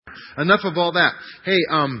enough of all that. Hey,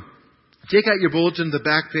 take out your bulletin, the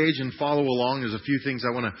back page, and follow along. There's a few things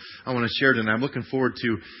I want to share tonight. I'm looking forward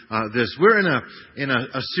to this. We're in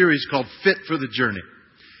a series called Fit for the Journey.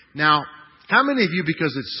 Now, how many of you,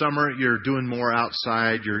 because it's summer, you're doing more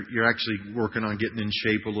outside? You're actually working on getting in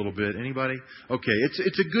shape a little bit. Anybody? Okay,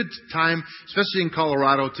 it's a good time, especially in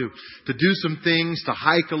Colorado, to do some things, to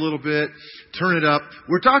hike a little bit, turn it up.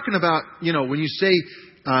 We're talking about, when you say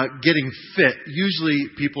getting fit, usually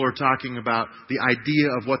people are talking about the idea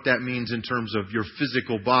of what that means in terms of your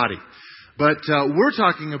physical body. But we're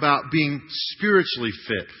talking about being spiritually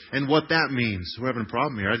fit and what that means. We're having a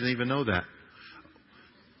problem here. I didn't even know that.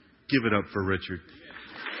 Give it up for Richard.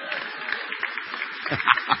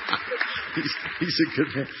 He's a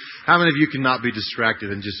good man. How many of you cannot be distracted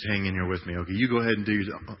and just hang in here with me? Okay, you go ahead and do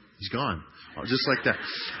your... Oh, he's gone. Oh, just like that.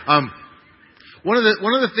 One of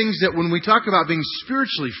the things that when we talk about being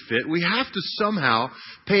spiritually fit, we have to somehow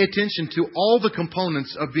pay attention to all the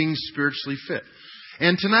components of being spiritually fit.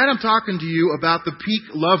 And tonight I'm talking to you about the peak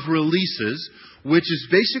Love Releases, which is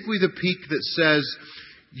basically the peak that says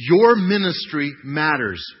your ministry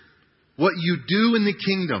matters. What you do in the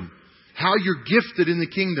kingdom, how you're gifted in the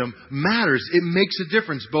kingdom matters. It makes a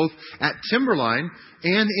difference both at Timberline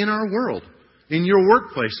and in our world, in your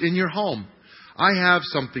workplace, in your home. I have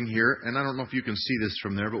something here, and I don't know if you can see this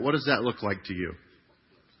from there, but what does that look like to you?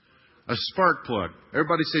 A spark plug.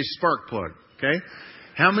 Everybody say spark plug, okay?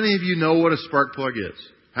 How many of you know what a spark plug is?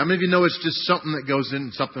 How many of you know it's just something that goes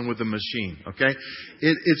in something with a machine, okay?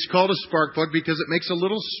 It's called a spark plug because it makes a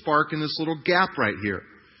little spark in this little gap right here.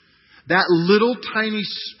 That little tiny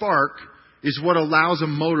spark is what allows a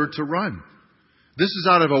motor to run. This is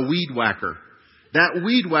out of a weed whacker. That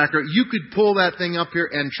weed whacker, you could pull that thing up here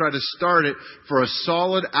and try to start it for a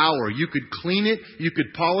solid hour. You could clean it. You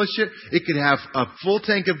could polish it. It could have a full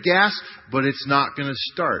tank of gas, but it's not going to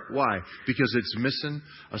start. Why? Because it's missing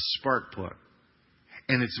a spark plug.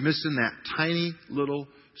 And it's missing that tiny little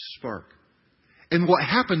spark. And what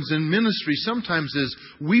happens in ministry sometimes is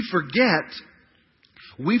we forget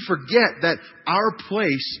that our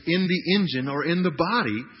place in the engine or in the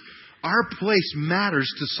body, our place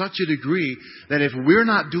matters to such a degree that if we're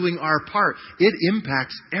not doing our part, it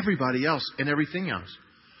impacts everybody else and everything else.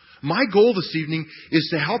 My goal this evening is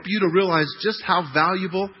to help you to realize just how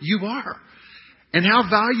valuable you are and how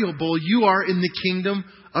valuable you are in the kingdom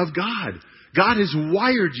of God. God has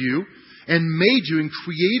wired you and made you and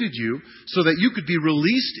created you so that you could be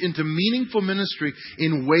released into meaningful ministry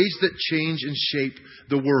in ways that change and shape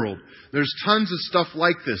the world. There's tons of stuff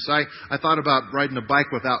like this. I thought about riding a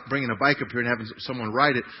bike without bringing a bike up here and having someone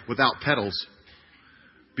ride it without pedals.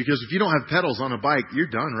 Because if you don't have pedals on a bike, you're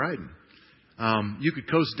done riding. You could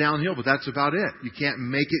coast downhill, but that's about it. You can't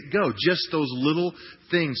make it go. Just those little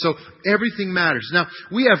things. So everything matters. Now,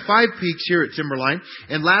 we have 5 peaks here at Timberline.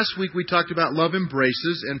 And last week we talked about Love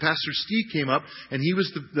Embraces. And Pastor Steve came up, and he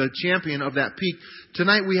was the champion of that peak.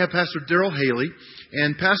 Tonight we have Pastor Daryl Haley.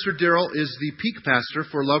 And Pastor Daryl is the peak pastor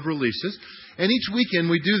for Love Releases. And each weekend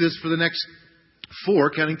we do this for the next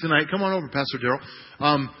 4, counting tonight. Come on over, Pastor Daryl.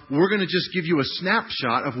 We're going to just give you a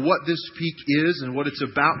snapshot of what this peak is and what it's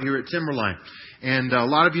about here at Timberline. And a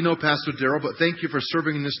lot of you know Pastor Daryl, but thank you for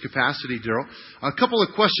serving in this capacity, Daryl. A couple of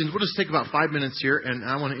questions. We'll just take about 5 minutes here, and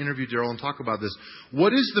I want to interview Daryl and talk about this.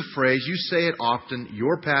 What is the phrase, you say it often,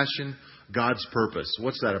 your passion, God's purpose?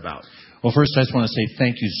 What's that about? Well, first I just want to say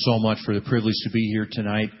thank you so much for the privilege to be here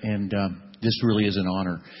tonight. And this really is an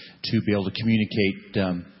honor to be able to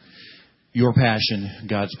communicate your passion,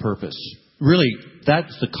 God's purpose. Really, that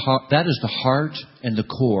is the heart and the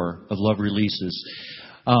core of Love Releases.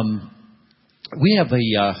 We have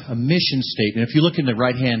a mission statement. If you look in the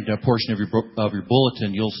right-hand portion of your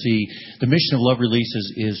bulletin, you'll see the mission of Love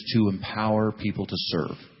Releases is to empower people to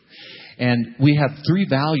serve. And we have 3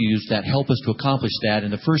 values that help us to accomplish that.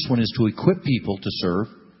 And the first one is to equip people to serve.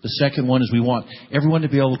 The second one is we want everyone to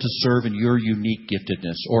be able to serve in your unique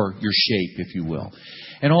giftedness or your shape, if you will.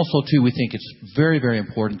 And also, too, we think it's very, very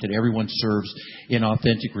important that everyone serves in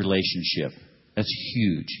authentic relationship. That's a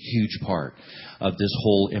huge, huge part of this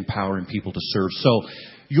whole empowering people to serve. So,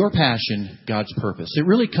 your passion, God's purpose. It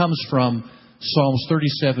really comes from Psalms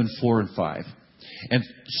 37, 4 and 5. And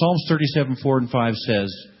Psalms 37, 4 and 5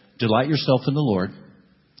 says, "Delight yourself in the Lord,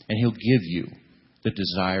 and He'll give you the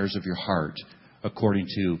desires of your heart according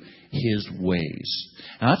to His ways."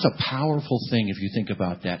 Now, that's a powerful thing if you think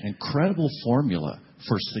about that. Incredible formula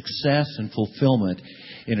for success and fulfillment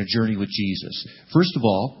in a journey with Jesus. First of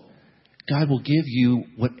all, God will give you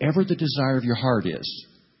whatever the desire of your heart is.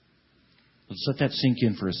 Let's let that sink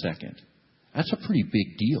in for a second. That's a pretty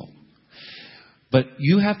big deal. But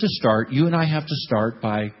you and I have to start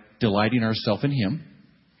by delighting ourselves in Him.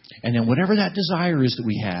 And then whatever that desire is that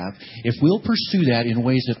we have, if we'll pursue that in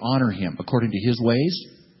ways that honor Him according to His ways,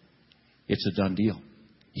 it's a done deal.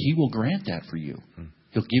 He will grant that for you.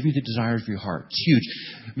 He'll give you the desires of your heart. It's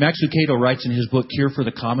huge. Max Lucado writes in his book, Cure for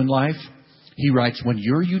the Common Life, he writes, when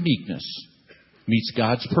your uniqueness meets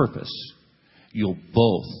God's purpose, you'll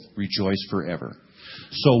both rejoice forever.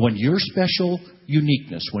 So when your special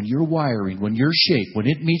uniqueness, when your wiring, when your shape, when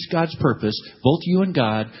it meets God's purpose, both you and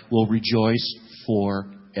God will rejoice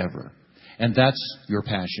forever. And that's your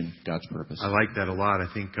passion, God's purpose. I like that a lot.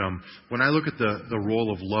 I think when I look at the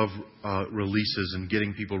role of love releases and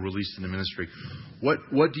getting people released in the ministry, what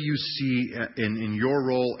do you see in your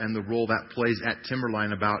role and the role that plays at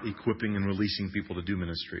Timberline about equipping and releasing people to do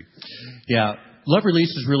ministry? Yeah. Love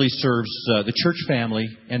Releases really serves the church family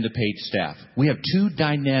and the paid staff. We have two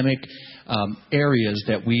dynamic areas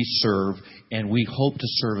that we serve, and we hope to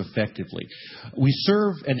serve effectively. We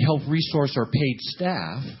serve and help resource our paid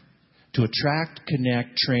staff to attract,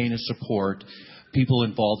 connect, train, and support people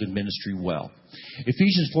involved in ministry well.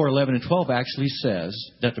 Ephesians 4:11 and 12 actually says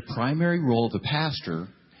that the primary role of the pastor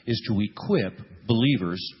is to equip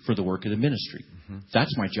believers for the work of the ministry.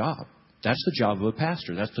 That's my job. That's the job of a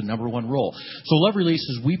pastor. That's the number one role. So Love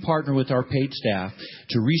Releases, we partner with our paid staff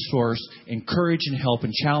to resource, encourage, and help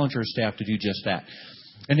and challenge our staff to do just that.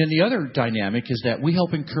 And then the other dynamic is that we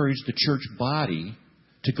help encourage the church body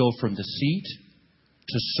to go from the seat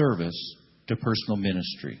to service to personal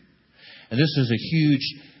ministry. And this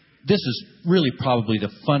is really probably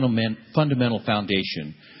the fundamental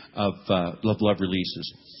foundation of Love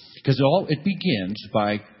Releases. Because it begins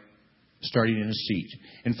by starting in a seat.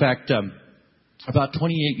 In fact, about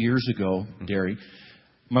 28 years ago, Dary,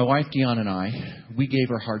 my wife Dion and I, we gave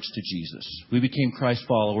our hearts to Jesus. We became Christ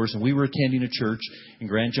followers, and we were attending a church in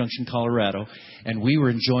Grand Junction, Colorado, and we were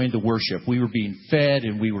enjoying the worship. We were being fed,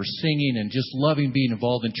 and we were singing, and just loving being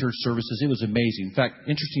involved in church services. It was amazing. In fact,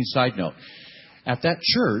 interesting side note, at that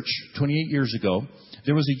church, 28 years ago,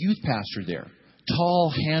 there was a youth pastor there.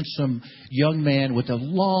 Tall, handsome young man with a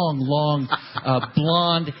long,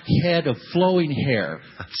 blonde head of flowing hair.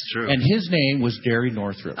 That's true. And his name was Dary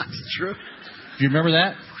Northrop. That's true. Do you remember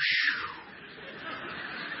that?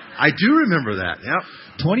 I do remember that, yep.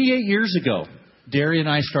 28 years ago, Dary and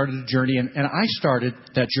I started a journey, and I started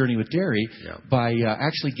that journey with Dary by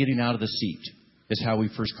actually getting out of the seat, is how we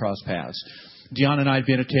first crossed paths. Dion and I had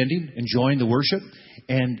been attending, enjoying the worship,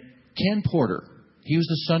 and Ken Porter, he was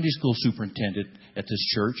the Sunday school superintendent at this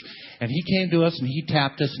church, and he came to us and he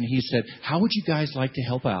tapped us and he said, how would you guys like to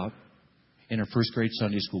help out in our first grade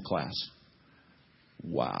Sunday school class?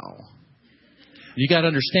 Wow. You got to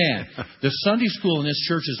understand, the Sunday school in this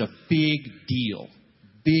church is a big deal.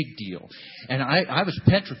 Big deal. And I was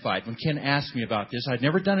petrified when Ken asked me about this. I'd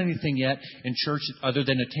never done anything yet in church other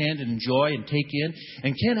than attend and enjoy and take in.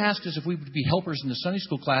 And Ken asked us if we would be helpers in the Sunday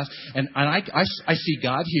school class. And I see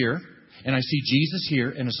God here, and I see Jesus here,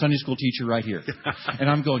 and a Sunday school teacher right here. And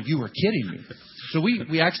I'm going, you were kidding me. So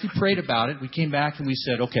we actually prayed about it. We came back and we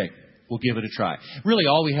said, okay, we'll give it a try. Really,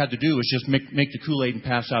 all we had to do was just make the Kool-Aid and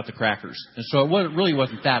pass out the crackers. And so it really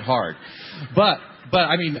wasn't that hard. But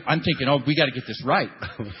I mean, I'm thinking, we got to get this right.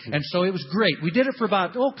 And so it was great. We did it for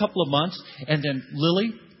about a couple of months. And then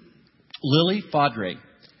Lily Fadre,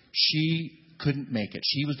 she couldn't make it.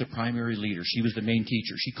 She was the primary leader. She was the main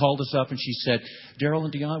teacher. She called us up and she said, Daryl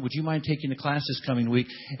and Dion, would you mind taking the class this coming week?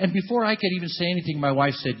 And before I could even say anything, my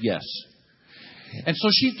wife said yes. And so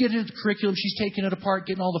she's getting into the curriculum. She's taking it apart,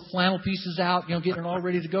 getting all the flannel pieces out, getting it all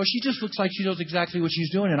ready to go. She just looks like she knows exactly what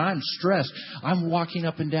she's doing. And I'm stressed. I'm walking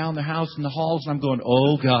up and down the house in the halls, and I'm going,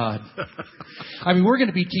 oh, God. I mean, we're going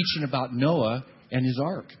to be teaching about Noah and his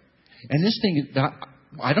ark. And this thing,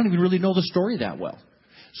 I don't even really know the story that well.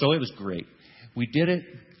 So it was great. We did it.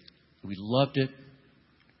 We loved it.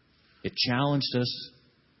 It challenged us.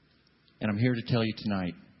 And I'm here to tell you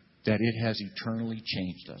tonight that it has eternally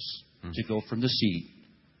changed us. To go from the seat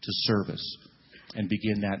to service and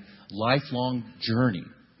begin that lifelong journey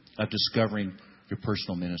of discovering your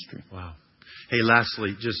personal ministry. Wow. Hey,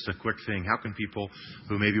 lastly, just a quick thing. How can people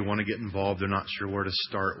who maybe want to get involved, they're not sure where to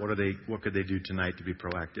start, what could they do tonight to be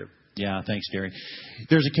proactive? Yeah, thanks, Dary.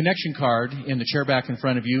 There's a connection card in the chair back in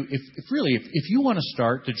front of you. If you want to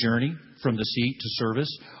start the journey from the seat to service,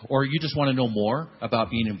 or you just want to know more about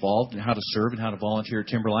being involved and how to serve and how to volunteer at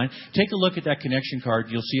Timberline, take a look at that connection card.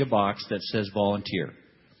 You'll see a box that says volunteer.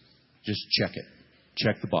 Just check it.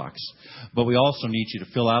 Check the box. But we also need you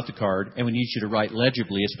to fill out the card, and we need you to write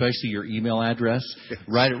legibly, especially your email address.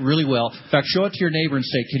 Write it really well. In fact, show it to your neighbor and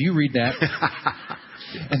say, can you read that?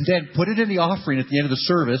 And then put it in the offering at the end of the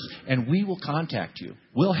service, and we will contact you.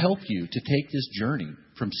 We'll help you to take this journey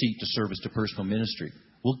from seat to service to personal ministry.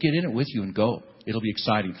 We'll get in it with you and go. It'll be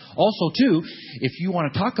exciting. Also, too, if you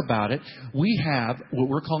want to talk about it, we have what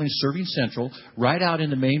we're calling Serving Central right out in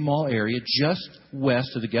the main mall area, just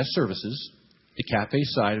west of the guest services, the cafe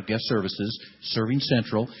side of guest services, Serving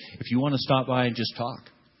Central. If you want to stop by and just talk,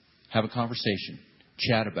 have a conversation,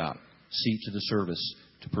 chat about seat to the service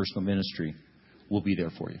to personal ministry, we'll be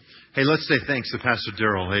there for you. Hey, let's say thanks to Pastor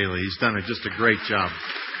Daryl Haley. He's done just a great job.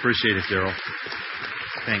 Appreciate it, Daryl.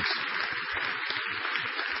 Thanks.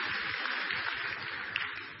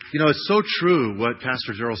 You know, it's so true what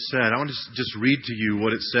Pastor Daryl said. I want to just read to you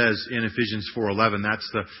what it says in Ephesians 4:11. That's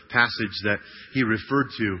the passage that he referred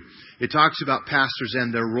to. It talks about pastors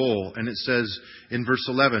and their role. And it says in verse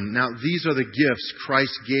 11, "Now these are the gifts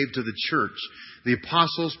Christ gave to the church, the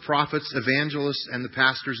apostles, prophets, evangelists, and the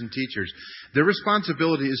pastors and teachers. Their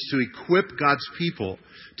responsibility is to equip God's people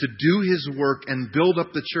to do His work and build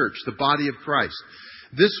up the church, the body of Christ.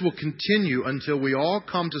 This will continue until we all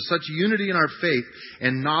come to such unity in our faith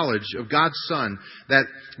and knowledge of God's Son that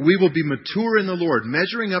we will be mature in the Lord,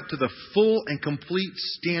 measuring up to the full and complete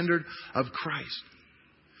standard of Christ."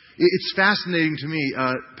 It's fascinating to me.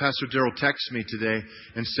 Pastor Daryl texted me today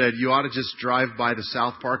and said, "You ought to just drive by the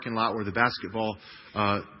south parking lot where the basketball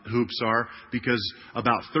hoops are, because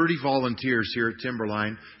about 30 volunteers here at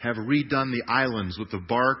Timberline have redone the islands with the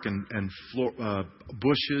bark and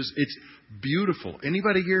bushes. It's beautiful.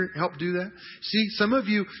 Anybody here help do that? See, some of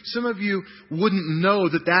you wouldn't know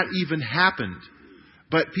that even happened,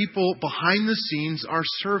 but people behind the scenes are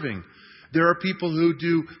serving. There are people who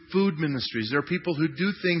do food ministries. There are people who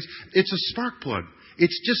do things. It's a spark plug.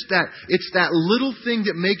 It's just that. It's that little thing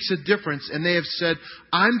that makes a difference. And they have said,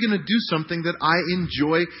 "I'm going to do something that I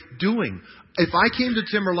enjoy doing." If I came to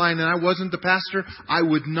Timberline and I wasn't the pastor, I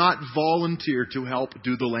would not volunteer to help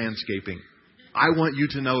do the landscaping. I want you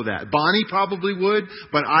to know that. Bonnie probably would,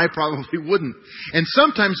 but I probably wouldn't. And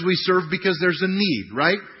sometimes we serve because there's a need,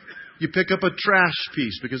 right? You pick up a trash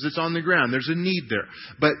piece because it's on the ground. There's a need there.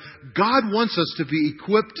 But God wants us to be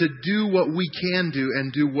equipped to do what we can do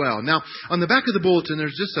and do well. Now, on the back of the bulletin,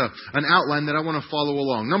 there's just an outline that I want to follow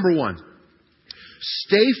along. Number 1,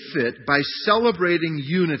 stay fit by celebrating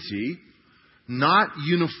unity, not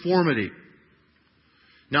uniformity.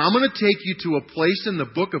 Now, I'm going to take you to a place in the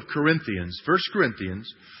book of Corinthians, 1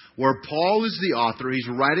 Corinthians, where Paul is the author. He's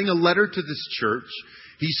writing a letter to this church.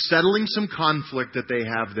 He's settling some conflict that they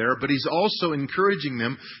have there, but he's also encouraging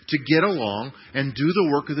them to get along and do the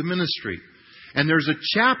work of the ministry. And there's a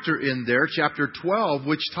chapter in there, chapter 12,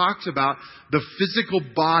 which talks about the physical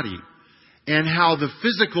body and how the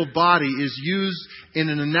physical body is used in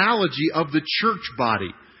an analogy of the church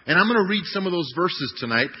body. And I'm going to read some of those verses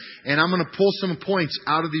tonight, and I'm going to pull some points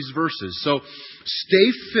out of these verses. So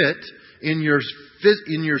stay fit in your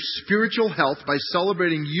spiritual health by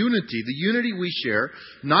celebrating unity, the unity we share,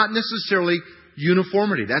 not necessarily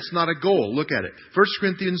uniformity. That's not a goal. Look at it. 1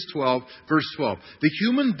 Corinthians 12, verse 12. "The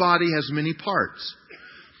human body has many parts,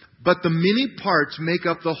 but the many parts make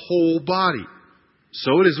up the whole body.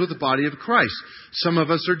 So it is with the body of Christ. Some of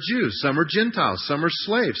us are Jews, some are Gentiles, some are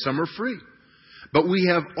slaves, some are free. But we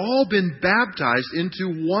have all been baptized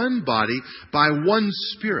into one body by one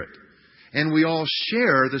Spirit. And we all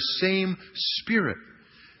share the same Spirit."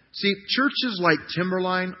 See, churches like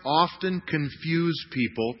Timberline often confuse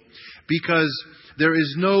people because there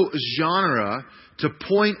is no genre to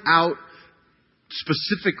point out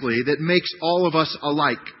specifically that makes all of us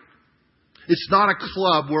alike. It's not a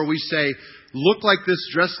club where we say, look like this,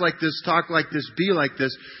 dress like this, talk like this, be like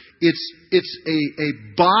this. It's a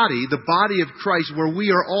body, the body of Christ, where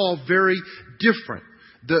we are all very different.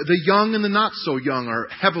 The young and the not so young are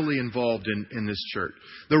heavily involved in this church.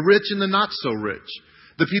 The rich and the not so rich.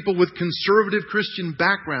 The people with conservative Christian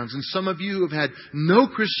backgrounds, and some of you have had no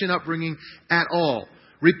Christian upbringing at all.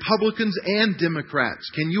 Republicans and Democrats.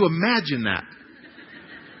 Can you imagine that?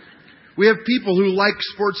 We have people who like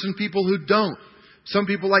sports and people who don't. Some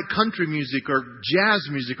people like country music or jazz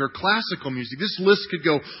music or classical music. This list could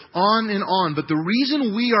go on and on. But the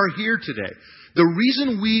reason we are here today, the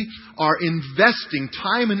reason we are investing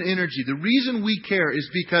time and energy, the reason we care is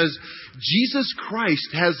because Jesus Christ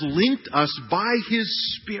has linked us by His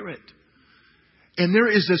Spirit. And there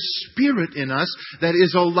is a spirit in us that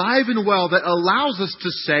is alive and well that allows us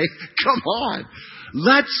to say, come on,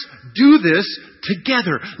 let's do this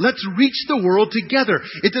together. Let's reach the world together.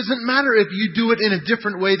 It doesn't matter if you do it in a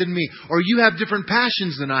different way than me or you have different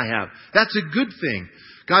passions than I have. That's a good thing.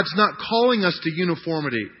 God's not calling us to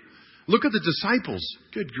uniformity. Look at the disciples.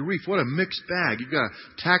 Good grief, what a mixed bag. You've got a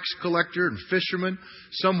tax collector and fisherman.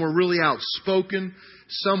 Some were really outspoken.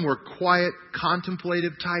 Some were quiet,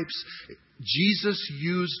 contemplative types. Jesus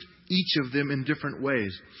used each of them in different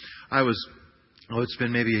ways. It's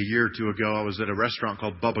been maybe a year or two ago, I was at a restaurant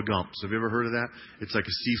called Bubba Gump's. Have you ever heard of that? It's like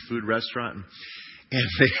a seafood restaurant. And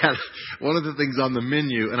they had one of the things on the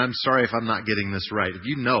menu, and I'm sorry if I'm not getting this right. If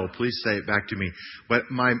you know, please say it back to me. But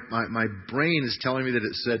my brain is telling me that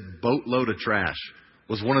it said boatload of trash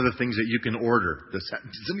was one of the things that you can order. Does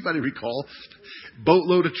anybody recall?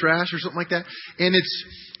 Boatload of trash or something like that? And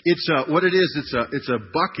it's what it is, it's a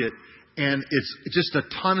bucket, and it's just a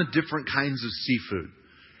ton of different kinds of seafood.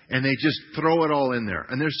 And they just throw it all in there.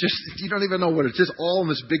 And there's just, you don't even know what it's just all in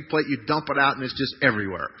this big plate. You dump it out and it's just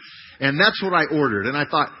everywhere. And that's what I ordered. And I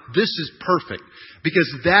thought, this is perfect.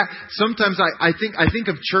 Because sometimes I think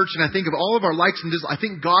of church and I think of all of our likes and dislikes. I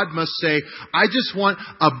think God must say, I just want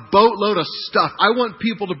a boatload of stuff. I want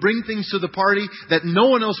people to bring things to the party that no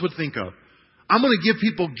one else would think of. I'm going to give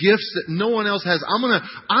people gifts that no one else has. I'm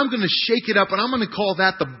going to shake it up, and I'm going to call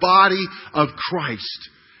that the body of Christ.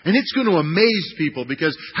 And it's going to amaze people,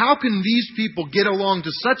 because how can these people get along to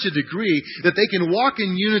such a degree that they can walk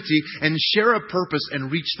in unity and share a purpose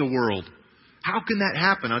and reach the world? How can that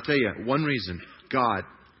happen? I'll tell you, one reason: God.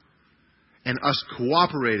 And us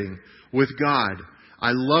cooperating with God.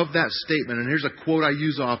 I love that statement. And here's a quote I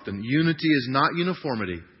use often: unity is not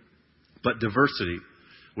uniformity, but diversity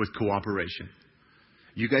with cooperation.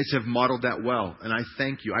 You guys have modeled that well, and I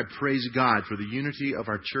thank you. I praise God for the unity of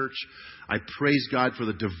our church. I praise God for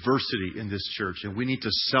the diversity in this church, and we need to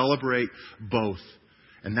celebrate both.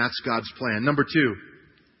 And that's God's plan. Number 2,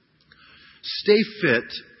 stay fit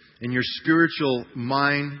in your spiritual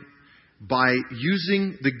mind by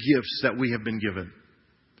using the gifts that we have been given.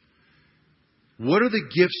 What are the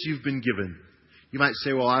gifts you've been given? You might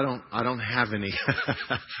say, well, I don't have any,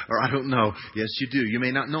 or I don't know. Yes, you do. You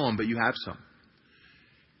may not know them, but you have some.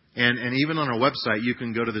 And even on our website, you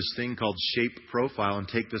can go to this thing called Shape Profile and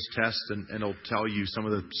take this test, and it'll tell you some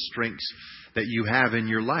of the strengths that you have in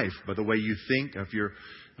your life, by the way you think, of your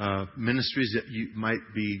ministries that you might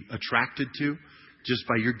be attracted to, just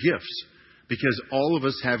by your gifts. Because all of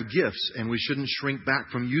us have gifts, and we shouldn't shrink back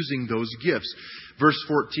from using those gifts. Verse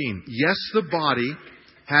 14, yes, the body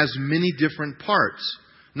has many different parts,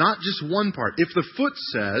 not just one part. If the foot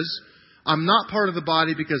says, I'm not part of the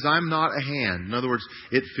body because I'm not a hand. In other words,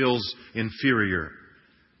 it feels inferior.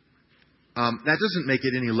 That doesn't make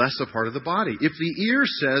it any less a part of the body. If the ear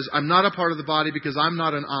says, I'm not a part of the body because I'm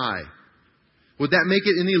not an eye, would that make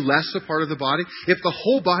it any less a part of the body? If the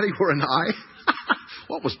whole body were an eye,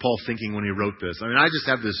 what was Paul thinking when he wrote this? I mean, I just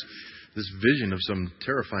have this vision of some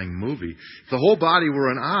terrifying movie. If the whole body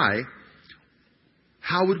were an eye,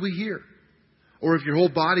 how would we hear? Or if your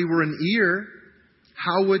whole body were an ear,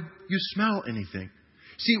 how would you smell anything?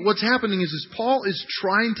 See, what's happening is Paul is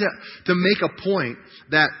trying to make a point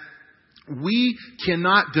that we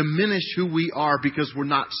cannot diminish who we are because we're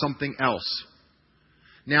not something else.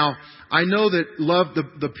 Now, I know that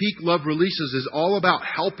the Peak Love Releases is all about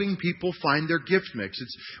helping people find their gift mix.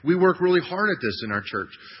 We work really hard at this in our church.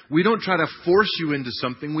 We don't try to force you into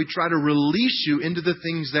something. We try to release you into the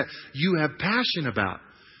things that you have passion about.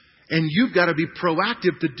 And you've got to be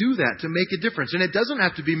proactive to do that, to make a difference. And it doesn't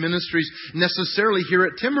have to be ministries necessarily here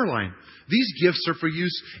at Timberline. These gifts are for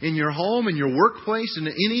use in your home, in your workplace, in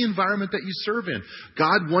any environment that you serve in.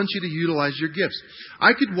 God wants you to utilize your gifts.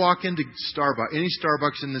 I could walk into any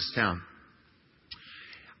Starbucks in this town.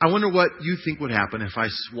 I wonder what you think would happen if I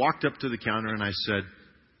walked up to the counter and I said,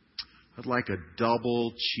 I'd like a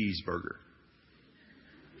double cheeseburger.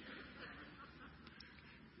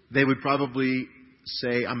 They would probably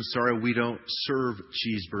say, I'm sorry, we don't serve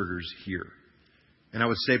cheeseburgers here. And I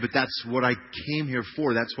would say, but that's what I came here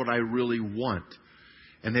for. That's what I really want.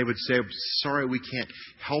 And they would say, sorry, we can't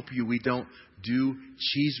help you. We don't do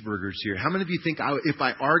cheeseburgers here. How many of you think if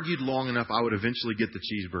I argued long enough, I would eventually get the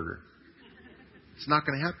cheeseburger? It's not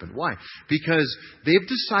going to happen. Why? Because they've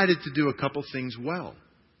decided to do a couple things well.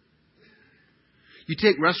 You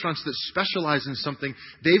take restaurants that specialize in something,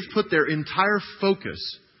 they've put their entire focus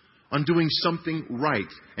on doing something right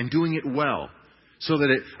and doing it well, so that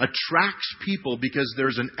it attracts people because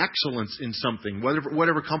there's an excellence in something,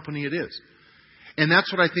 whatever company it is. And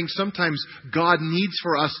that's what I think sometimes God needs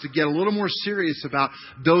for us to get a little more serious about,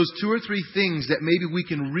 those 2 or 3 things that maybe we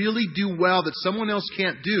can really do well that someone else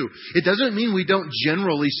can't do. It doesn't mean we don't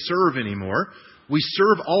generally serve anymore. We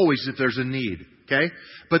serve always if there's a need, okay?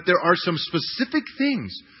 But there are some specific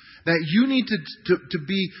things that you need to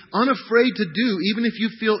be unafraid to do, even if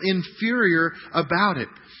you feel inferior about it.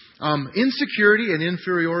 Insecurity and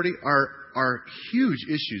inferiority are huge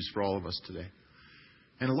issues for all of us today.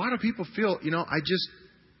 And a lot of people feel, I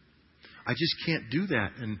just can't do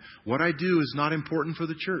that. And what I do is not important for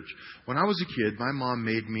the church. When I was a kid, my mom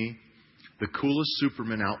made me the coolest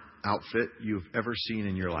Superman outfit you've ever seen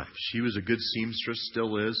in your life. She was a good seamstress,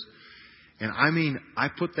 still is. And I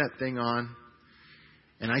put that thing on,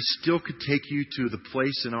 and I still could take you to the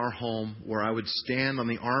place in our home where I would stand on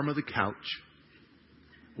the arm of the couch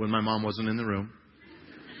when my mom wasn't in the room,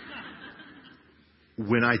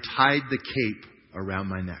 when I tied the cape around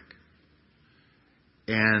my neck.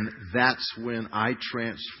 And that's when I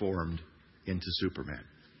transformed into Superman.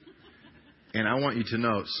 And I want you to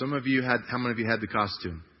know, how many of you had the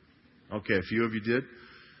costume? Okay, a few of you did.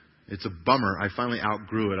 It's a bummer. I finally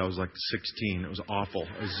outgrew it. I was like 16. It was awful.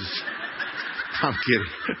 It was just, I'm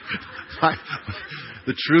kidding.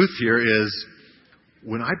 The truth here is,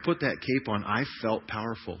 when I put that cape on, I felt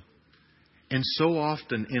powerful. And so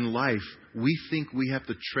often in life, we think we have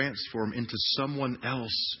to transform into someone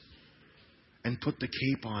else and put the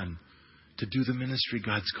cape on to do the ministry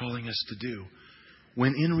God's calling us to do.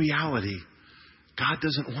 When in reality, God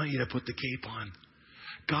doesn't want you to put the cape on.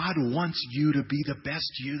 God wants you to be the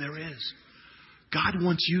best you there is. God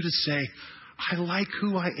wants you to say, I like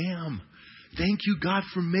who I am. Thank you, God,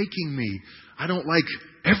 for making me. I don't like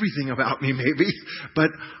everything about me, maybe,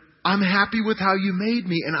 but I'm happy with how you made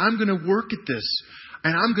me, and I'm going to work at this.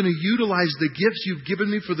 And I'm going to utilize the gifts you've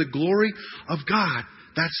given me for the glory of God.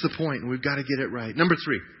 That's the point, and we've got to get it right. Number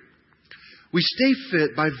 3, we stay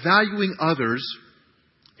fit by valuing others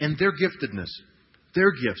and their giftedness,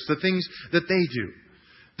 their gifts, the things that they do.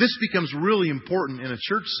 This becomes really important in a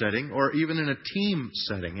church setting or even in a team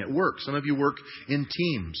setting at work. Some of you work in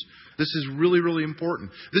teams. This is really, really important.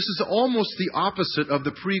 This is almost the opposite of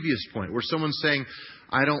the previous point where someone's saying,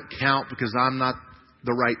 I don't count because I'm not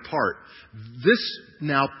the right part. This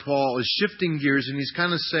now, Paul is shifting gears and he's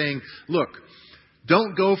kind of saying, look,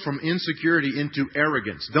 don't go from insecurity into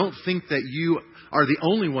arrogance. Don't think that you are the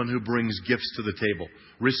only one who brings gifts to the table.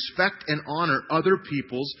 Respect and honor other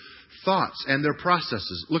people's thoughts and their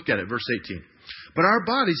processes. Look at it, verse 18. But our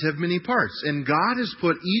bodies have many parts, and God has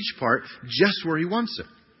put each part just where He wants it.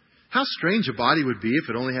 How strange a body would be if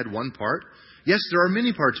it only had one part. Yes, there are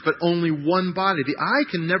many parts, but only one body. The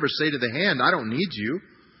eye can never say to the hand, I don't need you.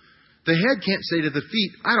 The head can't say to the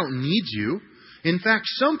feet, I don't need you. In fact,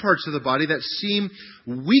 some parts of the body that seem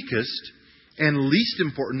weakest and least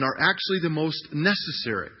important are actually the most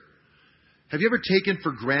necessary. Have you ever taken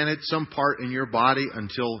for granted some part in your body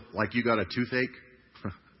until, like, you got a toothache?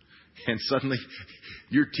 And suddenly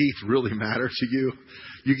your teeth really matter to you.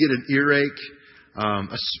 You get an earache,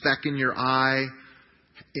 a speck in your eye,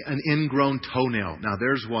 an ingrown toenail. Now,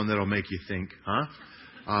 there's one that'll make you think, huh?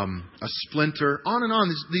 A splinter, on and on.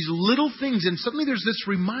 These little things. And suddenly there's this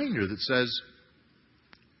reminder that says,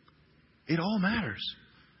 it all matters.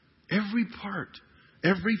 Every part,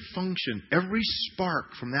 every function, every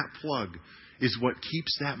spark from that plug is what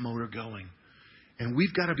keeps that motor going. And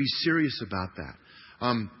we've got to be serious about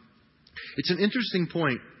that. It's an interesting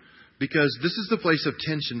point because this is the place of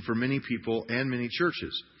tension for many people and many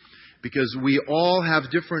churches. Because we all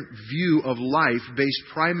have different view of life based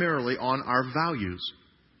primarily on our values.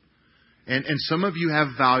 And some of you have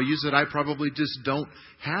values that I probably just don't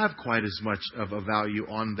have quite as much of a value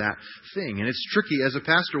on that thing. And it's tricky as a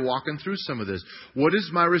pastor walking through some of this. What is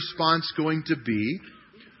my response going to be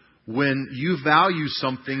when you value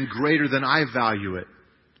something greater than I value it?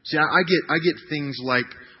 See, I get things like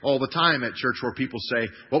all the time at church where people say,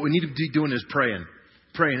 what we need to be doing is praying.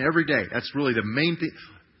 Praying every day. That's really the main thing.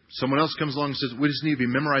 Someone else comes along and says, we just need to be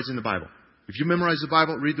memorizing the Bible. If you memorize the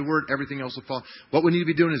Bible, read the Word, everything else will fall. What we need to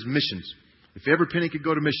be doing is missions. If every penny could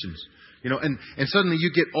go to missions. And suddenly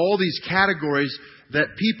you get all these categories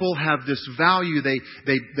that people have this value.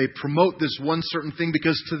 They promote this one certain thing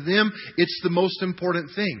because to them it's the most important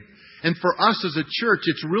thing. And for us as a church,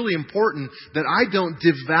 it's really important that I don't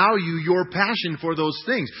devalue your passion for those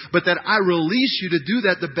things, but that I release you to do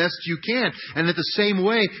that the best you can. And at the same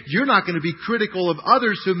way, you're not going to be critical of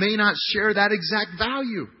others who may not share that exact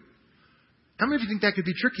value. How many of you think that could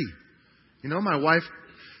be tricky? My wife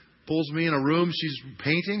pulls me in a room, she's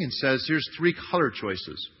painting and says, here's 3 color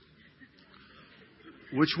choices.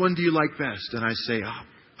 Which one do you like best? And I say,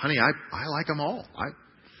 honey, I like them all.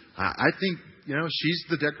 I think, she's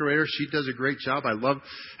the decorator. She does a great job. I love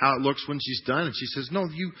how it looks when she's done. And she says, no,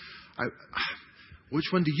 which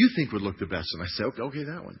one do you think would look the best? And I say, okay,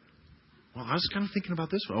 that one. Well, I was kind of thinking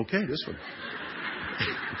about this one. Okay, this one.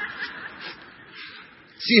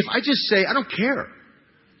 See, if I just say, I don't care,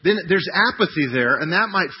 then there's apathy there, and that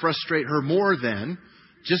might frustrate her more than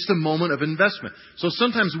Just a moment of investment. So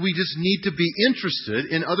sometimes we just need to be interested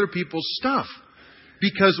in other people's stuff.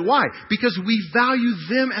 Because why? Because we value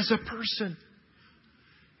them as a person.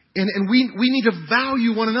 And we need to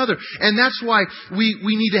value one another. And that's why we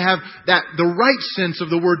need to have the right sense of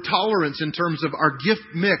the word tolerance in terms of our gift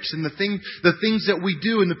mix and the things that we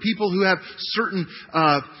do, and the people who have certain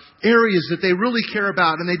areas that they really care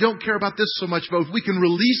about and they don't care about this so much. But if we can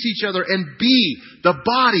release each other and be the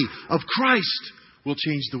body of Christ, we'll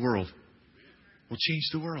change the world. We'll change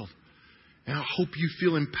the world. And I hope you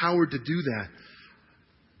feel empowered to do that.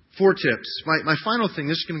 4 tips. My final thing,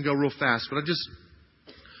 this is going to go real fast, but I just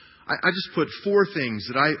put 4 things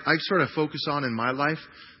that I sort of focus on in my life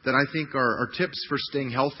that I think are tips for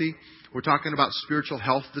staying healthy. We're talking about spiritual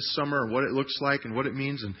health this summer and what it looks like and what it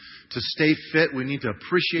means. And to stay fit, we need to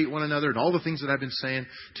appreciate one another and all the things that I've been saying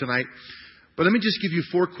tonight. But let me just give you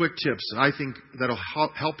 4 quick tips that I think that'll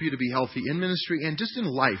help you to be healthy in ministry and just in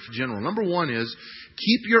life in general. Number 1 is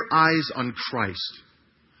keep your eyes on Christ.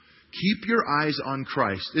 Keep your eyes on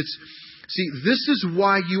Christ. See, this is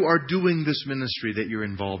why you are doing this ministry that you're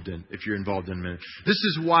involved in, if you're involved in ministry. This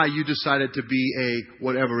is why you decided to be a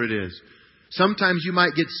whatever it is. Sometimes you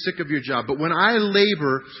might get sick of your job, but when I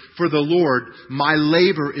labor for the Lord, my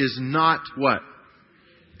labor is not what?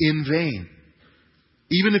 In vain.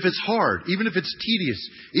 Even if it's hard, even if it's tedious,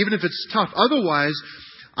 even if it's tough. Otherwise,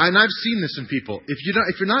 and I've seen this in people,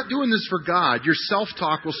 if you're not doing this for God, your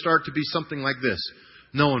self-talk will start to be something like this.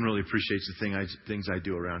 No one really appreciates the things I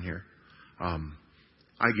do around here.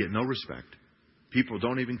 I get no respect. People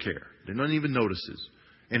don't even care. They don't even notice this.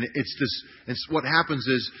 And it's what happens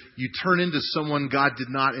is you turn into someone God did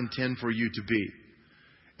not intend for you to be.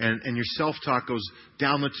 And your self-talk goes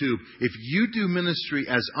down the tube. If you do ministry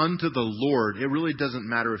as unto the Lord, it really doesn't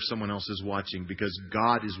matter if someone else is watching because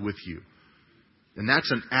God is with you. And that's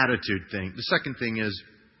an attitude thing. The second thing is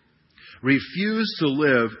refuse to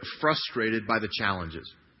live frustrated by the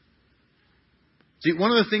challenges. See,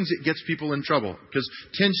 one of the things that gets people in trouble, because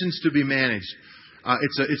tensions to be managed,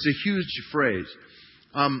 it's a huge phrase.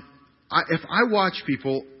 If I watch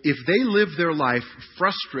people, if they live their life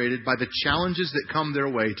frustrated by the challenges that come their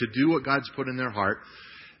way to do what God's put in their heart,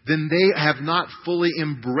 then they have not fully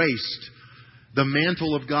embraced the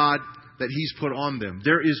mantle of God that He's put on them.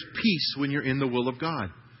 There is peace when you're in the will of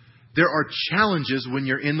God. There are challenges when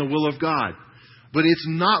you're in the will of God. But it's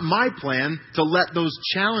not my plan to let those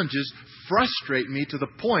challenges frustrate me to the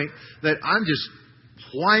point that I'm just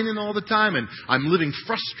whining all the time and I'm living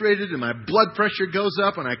frustrated and my blood pressure goes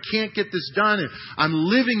up and I can't get this done and I'm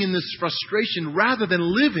living in this frustration rather than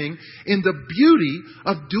living in the beauty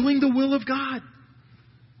of doing the will of God.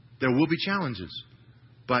 There will be challenges,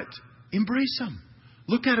 but embrace them.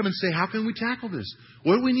 Look at them and say, how can we tackle this?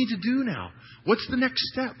 What do we need to do now? What's the next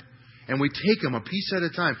step? And we take them a piece at a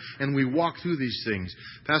time, and we walk through these things.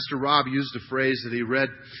 Pastor Rob used a phrase that he read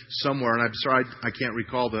somewhere, and I'm sorry I can't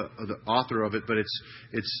recall the author of it, but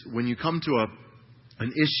it's when you come to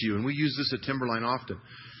an issue, and we use this at Timberline often.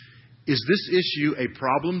 Is this issue a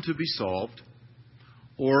problem to be solved,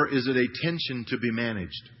 or is it a tension to be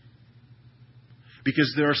managed?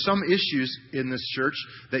 Because there are some issues in this church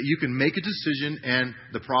that you can make a decision, and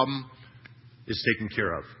the problem is taken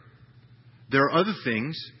care of. There are other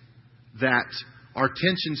things that are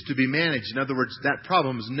tensions to be managed. In other words, that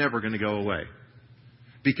problem is never going to go away.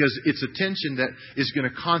 Because it's a tension that is going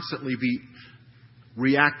to constantly be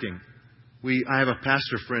reacting. I have a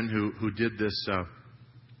pastor friend who did this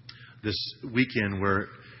weekend where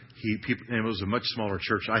and it was a much smaller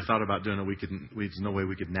church. I thought about doing a weekend. There's no way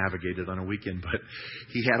we could navigate it on a weekend. But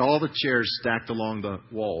he had all the chairs stacked along the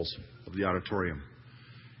walls of the auditorium.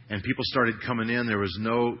 And people started coming in. There was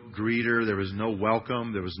no greeter. There was no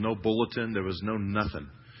welcome. There was no bulletin. There was no nothing.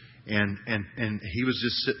 And he was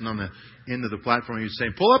just sitting on the end of the platform. He was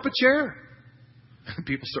saying, pull up a chair. And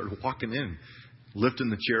people started walking in, lifting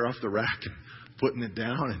the chair off the rack and putting it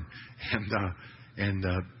down. And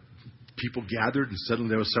people gathered, and suddenly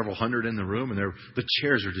there was several hundred in the room. And the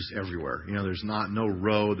chairs are just everywhere. You know, there's no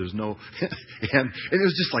row. There's no... and it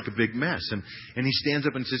was just like a big mess. And he stands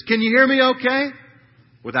up and says, can you hear me okay?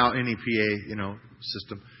 Without any PA,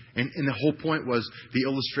 system. And the whole point was, the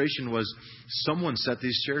illustration was, someone set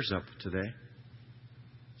these chairs up today.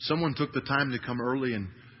 Someone took the time to come early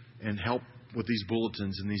and help with these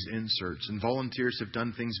bulletins and these inserts. And volunteers have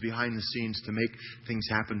done things behind the scenes to make things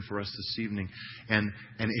happen for us this evening. And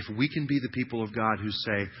if we can be the people of God who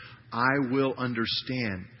say, I will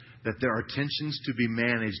understand that there are tensions to be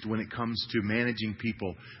managed when it comes to managing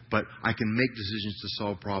people, but I can make decisions to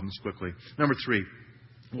solve problems quickly. Number 3.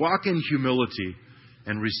 Walk in humility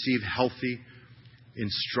and receive healthy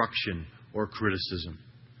instruction or criticism.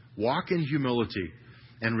 Walk in humility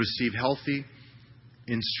and receive healthy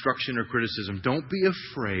instruction or criticism. Don't be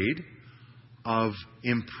afraid of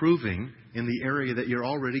improving in the area that you're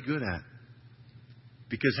already good at.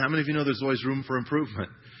 Because how many of you know there's always room for improvement?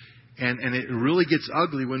 And it really gets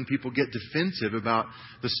ugly when people get defensive about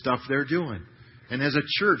the stuff they're doing. And as a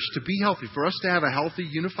church, to be healthy, for us to have a healthy,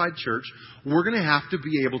 unified church, we're going to have to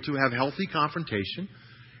be able to have healthy confrontation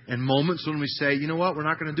and moments when we say, you know what, we're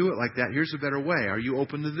not going to do it like that. Here's a better way. Are you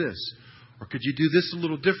open to this? Or could you do this a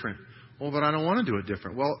little different? Well, but I don't want to do it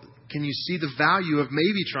different. Well, can you see the value of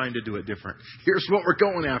maybe trying to do it different? Here's what we're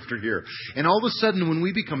going after here. And all of a sudden, when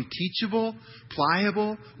we become teachable,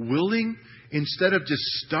 pliable, willing, instead of just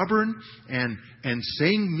stubborn and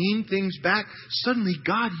saying mean things back, suddenly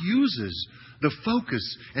God uses the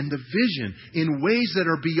focus and the vision in ways that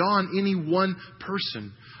are beyond any one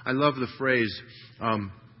person. I love the phrase,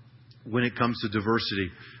 when it comes to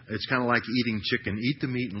diversity, it's kind of like eating chicken. Eat the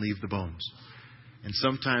meat and leave the bones. And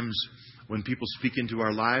sometimes when people speak into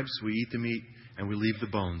our lives, we eat the meat and we leave the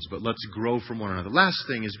bones. But let's grow from one another. Last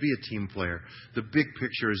thing is be a team player. The big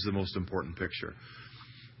picture is the most important picture.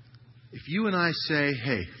 If you and I say,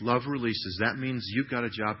 hey, love releases, that means you've got a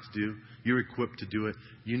job to do. You're equipped to do it.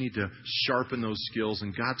 You need to sharpen those skills,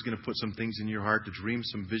 and God's going to put some things in your heart to dream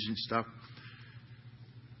some vision stuff.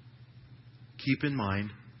 Keep in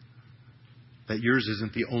mind that yours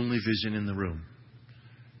isn't the only vision in the room.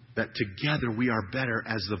 That together we are better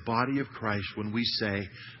as the body of Christ when we say,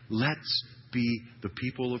 let's be the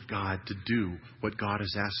people of God to do what God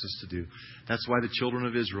has asked us to do. That's why the children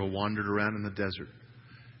of Israel wandered around in the desert.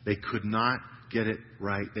 They could not get it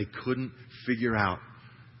right. They couldn't figure out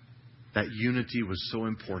that unity was so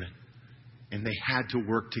important. And they had to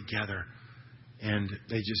work together. And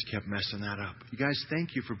they just kept messing that up. You guys,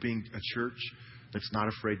 thank you for being a church that's not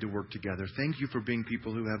afraid to work together. Thank you for being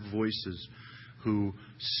people who have voices, who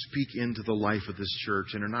speak into the life of this church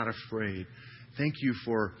and are not afraid. Thank you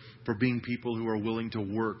for being people who are willing to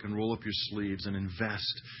work and roll up your sleeves and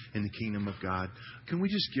invest in the kingdom of God. Can we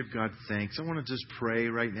just give God thanks? I want to just pray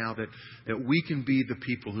right now that we can be the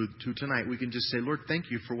people who tonight we can just say, Lord, thank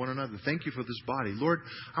you for one another. Thank you for this body. Lord,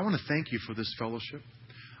 I want to thank you for this fellowship.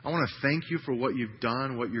 I want to thank you for what you've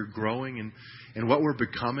done, what you're growing, and what we're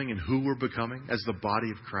becoming and who we're becoming as the body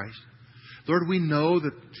of Christ. Lord, we know that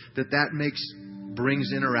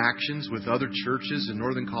brings interactions with other churches in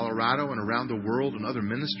northern Colorado and around the world and other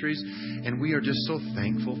ministries. And we are just so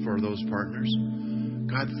thankful for those partners.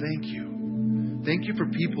 God, thank you. Thank you for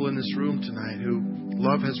people in this room tonight who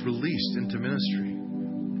love has released into ministry.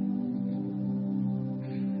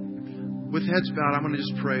 With heads bowed, I'm going to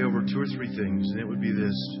just pray over 2 or 3 things. And it would be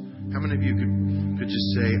this. How many of you could just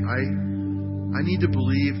say, I need to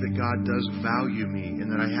believe that God does value me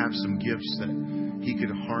and that I have some gifts that He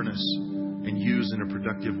could harness and use in a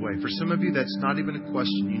productive way. For some of you, that's not even a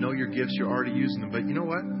question. You know your gifts, you're already using them. But you know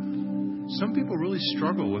what? Some people really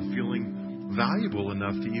struggle with feeling valuable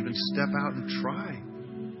enough to even step out and try.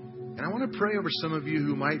 And I want to pray over some of you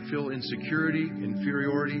who might feel insecurity,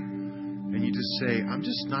 inferiority, and you just say, I'm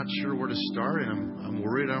just not sure where to start, and I'm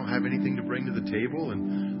worried I don't have anything to bring to the table,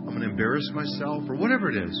 and I'm going to embarrass myself, or whatever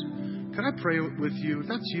it is. Can I pray with you? If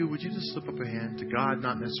that's you, would you just slip up a hand to God,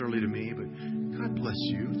 not necessarily to me, but God bless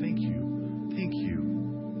you. Thank you. Thank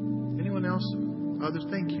you. Anyone else? Others,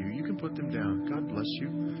 thank you. You can put them down. God bless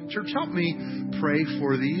you. Church, help me pray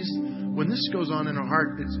for these. When this goes on in our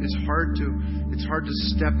heart, it's hard to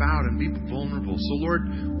step out and be vulnerable. So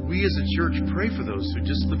Lord, we as a church pray for those who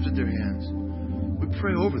just lifted their hands. We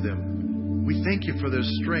pray over them. We thank you for their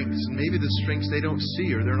strengths, and maybe the strengths they don't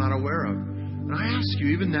see or they're not aware of. And I ask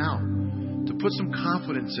you even now to put some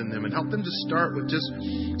confidence in them and help them to start with just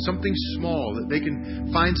something small that they can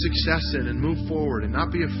find success in and move forward and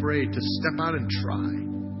not be afraid to step out and try.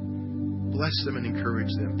 Bless them and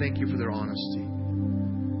encourage them. Thank you for their honesty.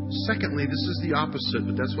 Secondly, this is the opposite,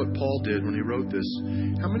 but that's what Paul did when he wrote this.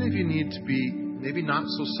 How many of you need to be maybe not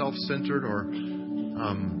so self-centered, or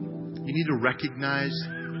you need to recognize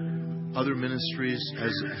other ministries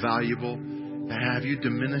as valuable? Have you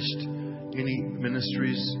diminished any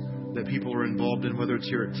ministries that people are involved in, whether it's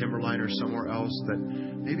here at Timberline or somewhere else, that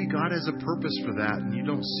maybe God has a purpose for that and you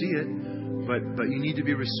don't see it, but you need to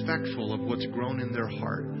be respectful of what's grown in their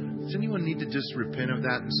heart? Does anyone need to just repent of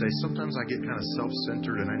that and say, sometimes I get kind of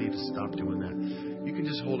self-centered and I need to stop doing that? You can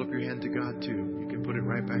just hold up your hand to God too. You can put it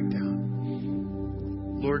right back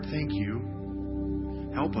down. Lord, thank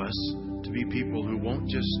you. Help us to be people who won't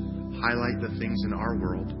just highlight the things in our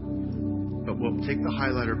world, but we'll take the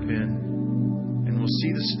highlighter pen and we'll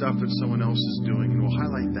see the stuff that someone else is doing, and we'll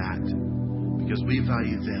highlight that because we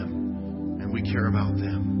value them and we care about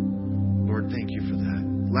them. Lord, thank you for that.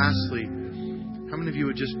 Lastly, how many of you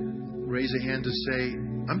would just raise a hand to say,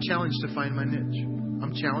 I'm challenged to find my niche.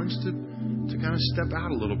 I'm challenged to kind of step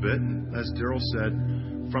out a little bit, and as Daryl said,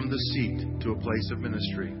 from the seat to a place of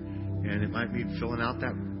ministry. And it might mean filling out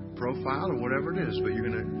that profile or whatever it is, but you're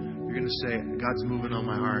gonna say, God's moving on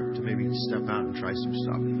my heart to maybe step out and try some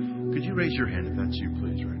stuff. Could you raise your hand if that's you,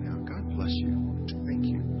 please, right now? God bless you. Thank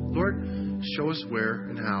you. Lord, show us where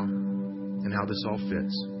and how this all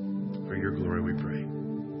fits. For your glory we pray.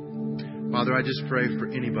 Father, I just pray for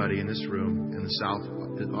anybody in this room, in the South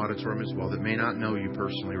auditorium as well, that may not know you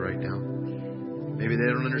personally right now. Maybe they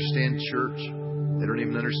don't understand church. They don't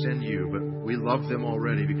even understand you, but we love them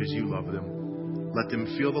already because you love them. Let them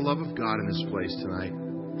feel the love of God in this place tonight.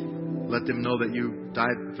 Let them know that you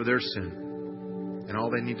died for their sin. And all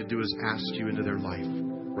they need to do is ask you into their life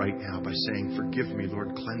right now by saying, forgive me,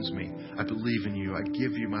 Lord, cleanse me. I believe in you. I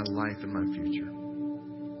give you my life and my future.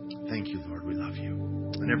 Thank you, Lord. We love you.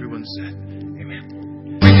 And everyone said,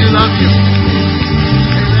 amen. We do love you.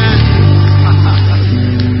 Amen.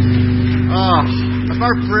 If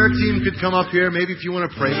our prayer team could come up here, maybe if you want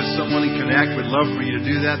to pray with someone and connect, we'd love for you to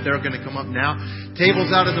do that. They're going to come up now. Tables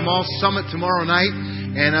out in the mall, Summit tomorrow night.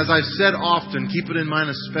 And as I've said often, keep it in mind,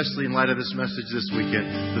 especially in light of this message this weekend,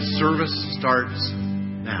 the service starts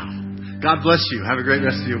now. God bless you. Have a great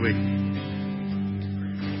rest of your week.